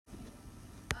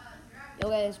Yo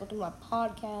guys, welcome to my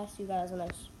podcast. You guys, on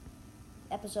this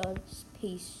episode.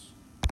 Peace.